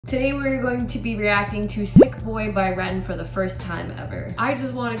Today we're going to be reacting to Sick Boy by Ren for the first time ever. I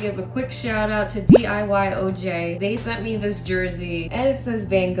just want to give a quick shout out to DIYOJ. They sent me this jersey and it says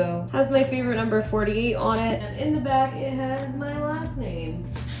Van Gogh. Has my favorite number 48 on it, and in the back it has my last name.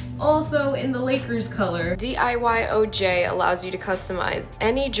 Also in the Lakers color. DIYOJ allows you to customize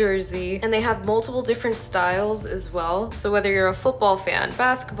any jersey, and they have multiple different styles as well. So whether you're a football fan,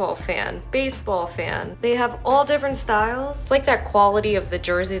 basketball fan, baseball fan, they have all different styles. It's like that quality of the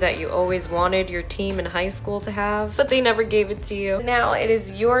jersey that you always wanted your team in high school to have, but they never gave it to you. Now it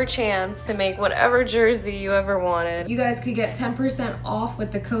is your chance to make whatever jersey you ever wanted. You guys could get 10% off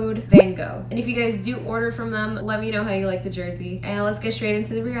with the code Van Gogh. And if you guys do order from them, let me know how you like the jersey. And let's get straight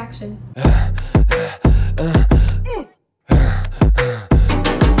into the reaction.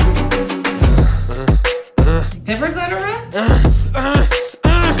 Different side of Ren?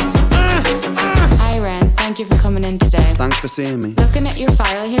 Hi Ren, thank you for coming in today. Thanks for seeing me. Looking at your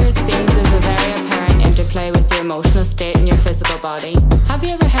file here, it seems there's a very apparent interplay with your emotional state and your physical body. Have you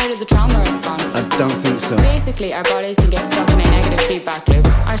ever heard of the trauma response? I don't think so. Basically, our bodies can get stuck in a negative feedback loop.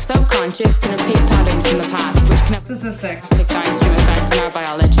 Our subconscious can repeat patterns from the past, which can have This is sick. drastic downstream effects in our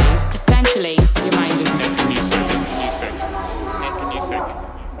biology. Essentially, your mind is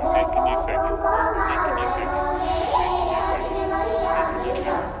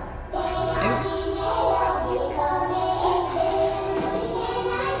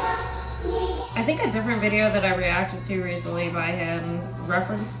I think a different video that I reacted to recently by him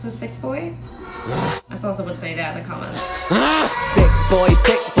referenced to Sick Boy. I saw someone say that in the comments.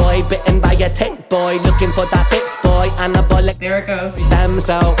 Sick boy, bitten by a tick boy, looking for that fix boy, anabolic. There it goes. Stem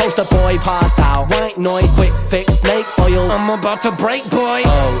cell, poster boy, pass out. White noise, quick fix, snake oil. I'm about to break, boy.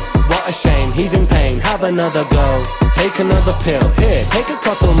 Oh, what a shame, he's in pain. Have another go. Take another pill, here, take a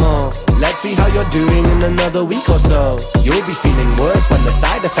couple more. Let's see how you're doing in another week or so. You'll be feeling worse when the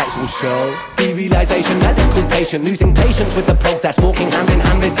side effects will show. Derealization, medical patient, losing patience with the process. Walking hand in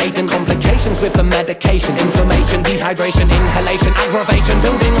hand with Satan, complications with the medication. Inflammation, dehydration, inhalation, aggravation,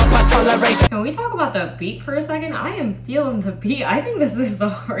 building up a toleration. Can we talk about the beat for a second? I am feeling the beat. I think this is the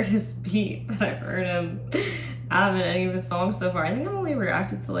hardest beat that I've heard him have in any of his songs so far. I think I've only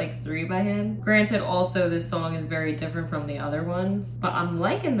reacted to like 3 by him. Granted, also this song is very different from the other ones, but I'm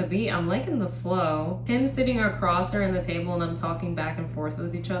liking the beat, I'm liking the flow. Him sitting across her in the table and them talking back and forth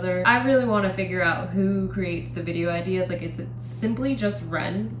with each other. I really want to figure out who creates the video ideas. Like, it's simply just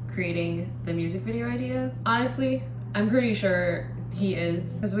Ren creating the music video ideas. Honestly, I'm pretty sure he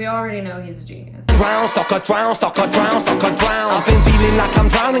is, because we already know he's a genius. Drown, sucker, drown, sucker, drown, sucker, drown. I've been feeling like I'm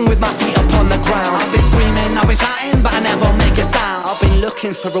drowning with my feet upon the ground. I've been screaming, I've been shouting, but I never make a sound. I've been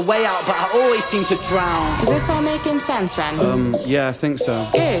looking for a way out, but I always seem to drown. Is this all making sense, Ren? Yeah, I think so.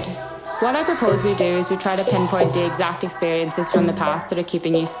 Good. What I propose we do is we try to pinpoint the exact experiences from the past that are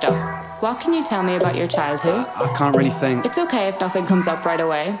keeping you stuck. What can you tell me about your childhood? I can't really think. It's okay if nothing comes up right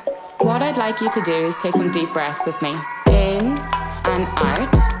away. What I'd like you to do is take some deep breaths with me. In and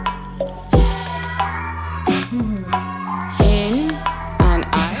out. In and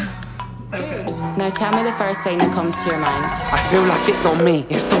out. Good. Now tell me the first thing that comes to your mind. I feel like it's not me,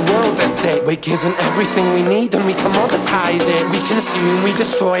 it's the world that's it. We're given everything we need and we commoditize it. We consume, we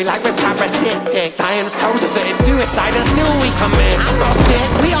destroy like we're parasitic. Science tells us that it's suicide and still we come in. I'm not sick,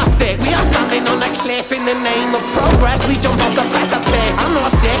 we are sick. We are standing on a cliff in the name of progress. We jump off the precipice. I'm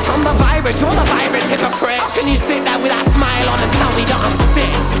not sick, I'm the virus, you're the virus, hypocrite. How can you sit there with that smile on and tell me that I'm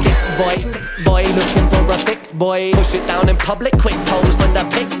sick? Sick boy, looking for a fix boy. Push it down in public, quick pose for the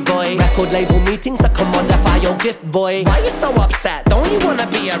pick boy. Record label meetings that commodify your gift boy. Why you so upset? Don't you wanna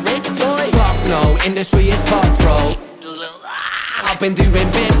be a rich boy? Fuck no, industry is cutthroat. I've been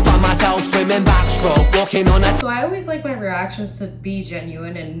doing bits by myself, swimming backstroke, walking on a... So I always like my reactions to be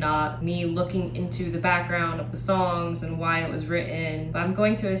genuine and not me looking into the background of the songs and why it was written. But I'm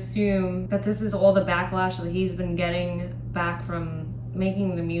going to assume that this is all the backlash that he's been getting back from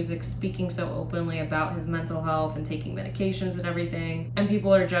making the music, speaking so openly about his mental health and taking medications and everything, and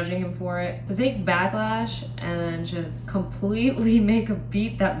people are judging him for it. To take backlash and then just completely make a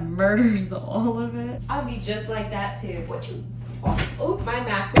beat that murders all of it. I'll be just like that too. What you... Oh, my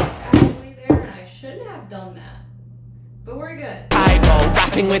Mac was actually there and I shouldn't have done that. But we're good. I go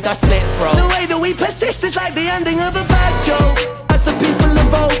rapping with a slit throat. The way that we persist is like the ending of a bad joke. As the people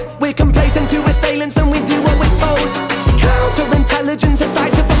evolve, we're complacent to assailants and we do what we're told. Counterintelligence, a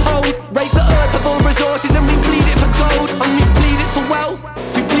sight to behold. Rape the earth of all resources and we bleed it for gold. And we bleed it for wealth,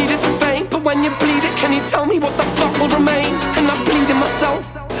 we bleed it for fame. But when you bleed it, can you tell me what the fuck will remain? And I'm bleeding myself,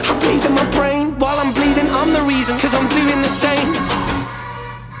 I bleed in my brain. While I'm bleeding, I'm the reason, cause I'm doing the same.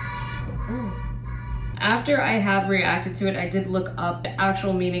 After after I have reacted to it, I did look up the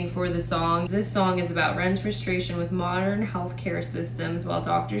actual meaning for the song. This song is about Ren's frustration with modern healthcare systems while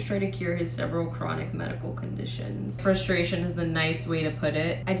doctors try to cure his several chronic medical conditions. Frustration is the nice way to put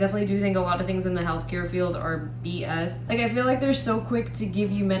it. I definitely do think a lot of things in the healthcare field are BS. Like, I feel like they're so quick to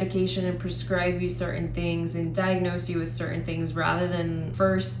give you medication and prescribe you certain things and diagnose you with certain things rather than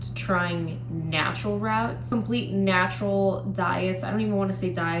first trying natural routes. Complete natural diets. I don't even want to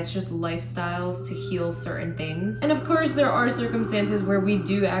say diets, just lifestyles to heal certain things. And of course, there are circumstances where we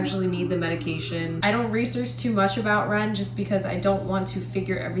do actually need the medication. I don't research too much about Ren just because I don't want to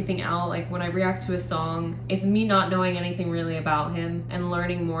figure everything out. Like, when I react to a song, it's me not knowing anything really about him and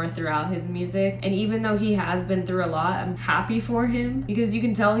learning more throughout his music. And even though he has been through a lot, I'm happy for him because you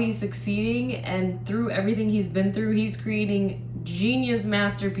can tell he's succeeding, and through everything he's been through, he's creating genius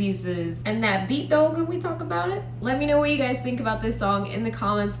masterpieces. And that beat though, can we talk about it? Let me know what you guys think about this song in the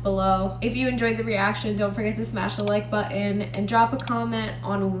comments below. If you enjoyed the reaction, don't forget to smash the like button and drop a comment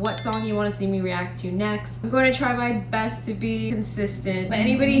on what song you want to see me react to next. I'm going to try my best to be consistent, but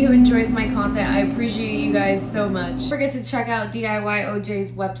anybody who enjoys my content, I appreciate you guys so much. Don't forget to check out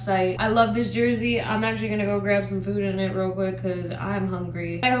DIYOJ's website. I love this jersey. I'm actually gonna go grab some food in it real quick because I'm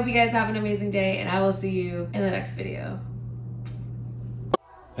hungry. I hope you guys have an amazing day, and I will see you in the next video.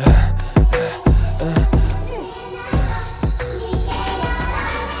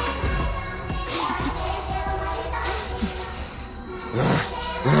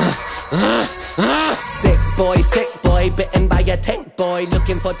 Sick boy, bitten by a tick boy,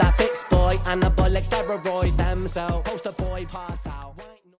 looking for that fix boy, anabolic steroids, them so poster boy pass out.